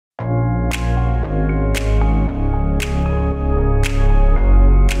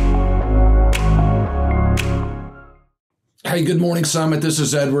Hey, good morning, Summit. This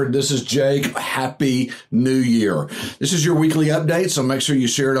is Edward. This is Jake. Happy New Year. This is your weekly update, so make sure you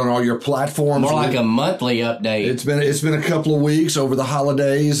share it on all your platforms. More like a monthly update. It's been a couple of weeks over the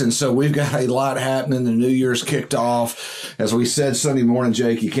holidays, and so we've got a lot happening. The New Year's kicked off. As we said Sunday morning,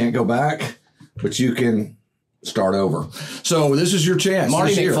 Jake, you can't go back, but you can start over. So this is your chance.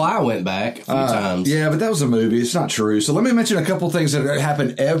 Marty McFly went back a few times. Yeah, but that was a movie. It's not true. So let me mention a couple of things that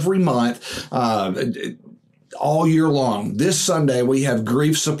happen every month. All year long. This Sunday, we have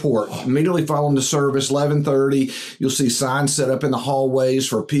grief support. Immediately following the service, 11:30, you'll see signs set up in the hallways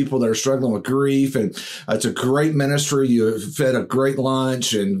for people that are struggling with grief. And it's a great ministry. You're fed a great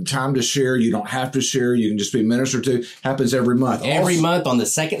lunch and time to share. You don't have to share. You can just be ministered to. Happens every month. Every month on the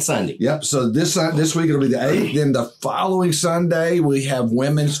second Sunday. Yep. So this week, it'll be the 8th. Then the following Sunday, we have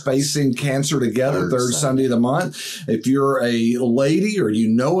Women's Facing Cancer Together, third Sunday of the month. If you're a lady or you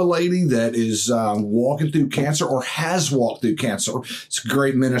know a lady that is walking through cancer or has walked through cancer, it's a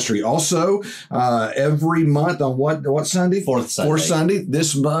great ministry. Also, every month on what Sunday? Fourth Sunday.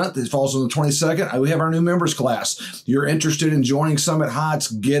 This month, it falls on the 22nd. We have our new members class. You're interested in joining Summit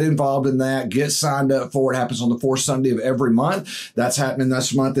Heights, get involved in that. Get signed up for it. It happens on the fourth Sunday of every month. That's happening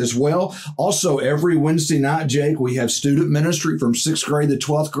this month as well. Also, every Wednesday night, Jake, we have student ministry from 6th grade to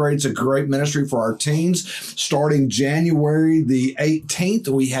 12th grade. It's a great ministry for our teens. Starting January the 18th,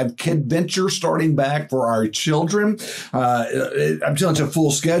 we have Kid Venture starting back for our children. I'm telling you, it's a full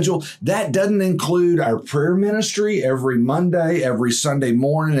schedule. That doesn't include our prayer ministry every Monday, every Sunday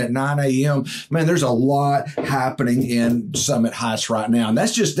morning at 9 a.m. Man, there's a lot happening in Summit Heights right now. And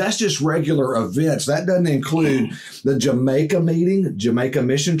that's just regular events. That doesn't include the Jamaica meeting, Jamaica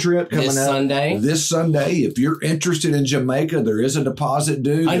mission trip coming up this Sunday. If you're interested in Jamaica, there is a deposit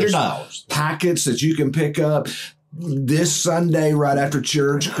due. $100. Packets that you can pick up. This Sunday, right after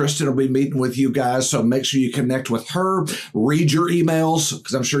church, Kristen will be meeting with you guys, so make sure you connect with her. Read your emails,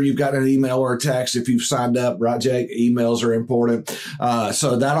 because I'm sure you've got an email or a text if you've signed up, right, Jake? Emails are important.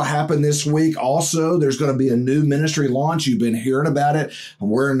 So that'll happen this week. Also, there's going to be a new ministry launch. You've been hearing about it. I'm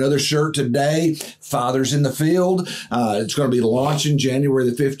wearing another shirt today, Fathers in the Field. It's going to be launching January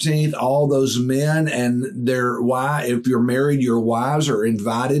the 15th. All those men and their wives, if you're married, your wives are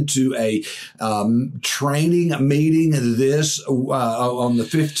invited to a training meeting this on the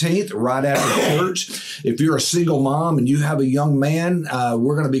 15th, right after church. If you're a single mom and you have a young man,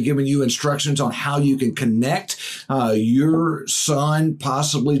 we're going to be giving you instructions on how you can connect your son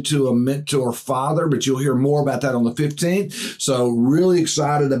possibly to a mentor father, but you'll hear more about that on the 15th. So really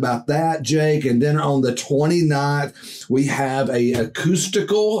excited about that, Jake. And then on the 29th, we have a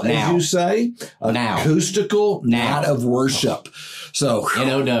acoustical, as you say, acoustical night of worship. So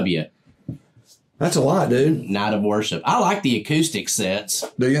NOW. That's a lot, dude. Night of worship. I like the acoustic sets.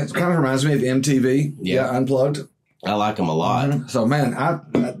 It kind of reminds me of MTV. Yeah, Unplugged. I like them a lot. Mm-hmm. So, man,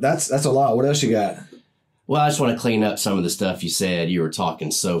 that's a lot. What else you got? Well, I just want to clean up some of the stuff you said. You were talking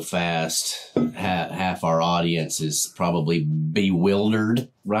so fast. Half our audience is probably bewildered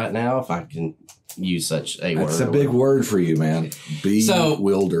right now, if I can use such a word. That's a big word for you, man.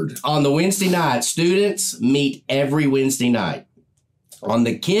 Bewildered. So, on the Wednesday night, students meet every Wednesday night. On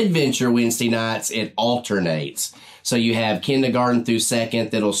the Kid Venture Wednesday nights, it alternates. So you have kindergarten through second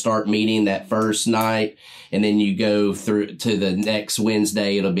that'll start meeting that first night, and then you go through to the next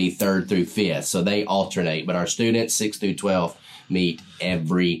Wednesday, it'll be third through fifth. So they alternate, but our students, 6 through 12, meet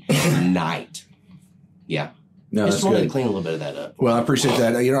every night. Yeah. No, I just wanted good. to clean a little bit of that up. Well, I appreciate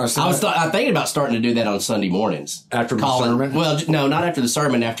that. You know, I'm thinking about starting to do that on Sunday mornings. After the sermon? Well, no, not after the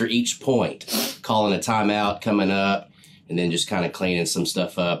sermon, after each point. Calling a timeout, coming up. And then just kind of cleaning some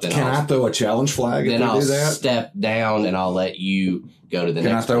stuff up. Then Can I throw a challenge flag if you do that? Then I'll step down and I'll let you go to the next.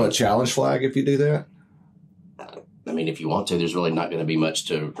 Can I throw a challenge flag if you do that? I mean, if you want to, there's really not going to be much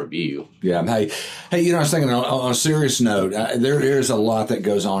to review. Yeah. Hey, you know, I was thinking on a serious note, there is a lot that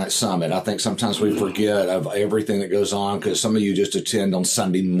goes on at Summit. I think sometimes we forget of everything that goes on because some of you just attend on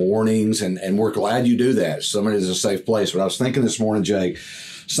Sunday mornings, and we're glad you do that. Summit is a safe place. But I was thinking this morning, Jake,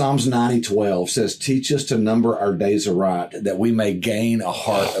 Psalms 90:12 says, "Teach us to number our days aright, that we may gain a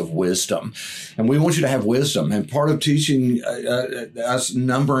heart of wisdom." And we want you to have wisdom. And part of teaching us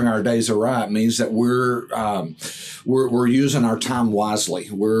numbering our days aright means that we're using our time wisely.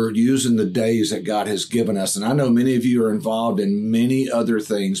 We're using the days that God has given us. And I know many of you are involved in many other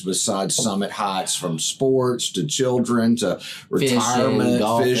things besides Summit Heights, from sports to children to retirement,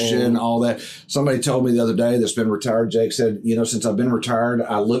 fishing, all that. Somebody told me the other day that's been retired, Jake, said, you know, since I've been retired,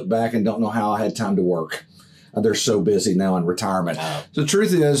 I look back and don't know how I had time to work. They're so busy now in retirement. So the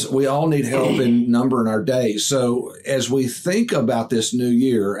truth is, we all need help in numbering our days. So as we think about this new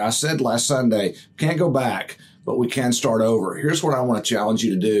year, I said last Sunday, can't go back, but we can start over. Here's what I want to challenge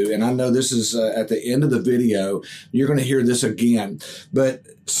you to do. And I know this is at the end of the video. You're going to hear this again. But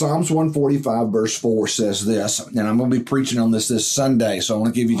Psalms 145 verse 4 says this, and I'm going to be preaching on this Sunday, so I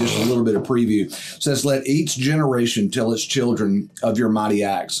want to give you just a little bit of preview. It says, let each generation tell its children of your mighty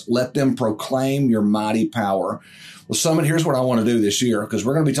acts. Let them proclaim your mighty power. Well, Summit, here's what I want to do this year, because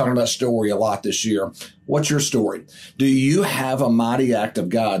we're going to be talking about story a lot this year. What's your story? Do you have a mighty act of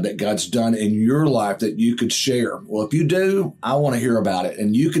God that God's done in your life that you could share? Well, if you do, I want to hear about it.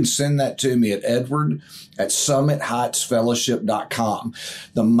 And you can send that to me at edward@summitheightsfellowship.com.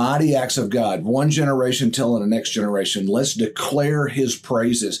 The mighty acts of God, one generation telling the next generation. Let's declare his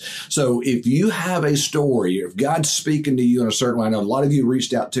praises. So if you have a story, if God's speaking to you in a certain way, I know a lot of you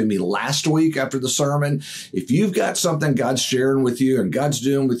reached out to me last week after the sermon. If you've got something God's sharing with you and God's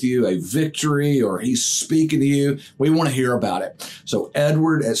doing with you, a victory, or he's speaking to you, we want to hear about it. So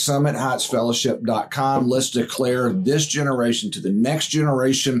edward@summitheightsfellowship.com. Let's declare this generation to the next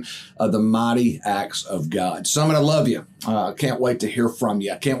generation of the mighty acts of God. Summit, I love you. Can't wait to hear from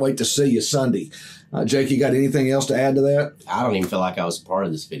you. I can't wait to see you Sunday. Jake, you got anything else to add to that? I don't even feel like I was part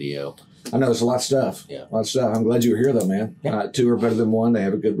of this video. I know it's a lot of stuff. Yeah. A lot of stuff. I'm glad you were here, though, man. Yeah. Two are better than one. They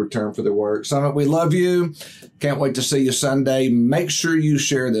have a good return for their work. Summit, we love you. Can't wait to see you Sunday. Make sure you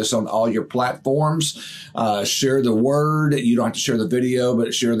share this on all your platforms. Share the word. You don't have to share the video,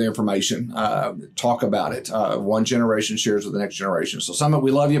 but share the information. Talk about it. One generation shares with the next generation. So, Summit,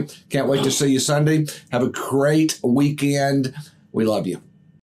 we love you. Can't wait to see you Sunday. Have a great weekend. We love you.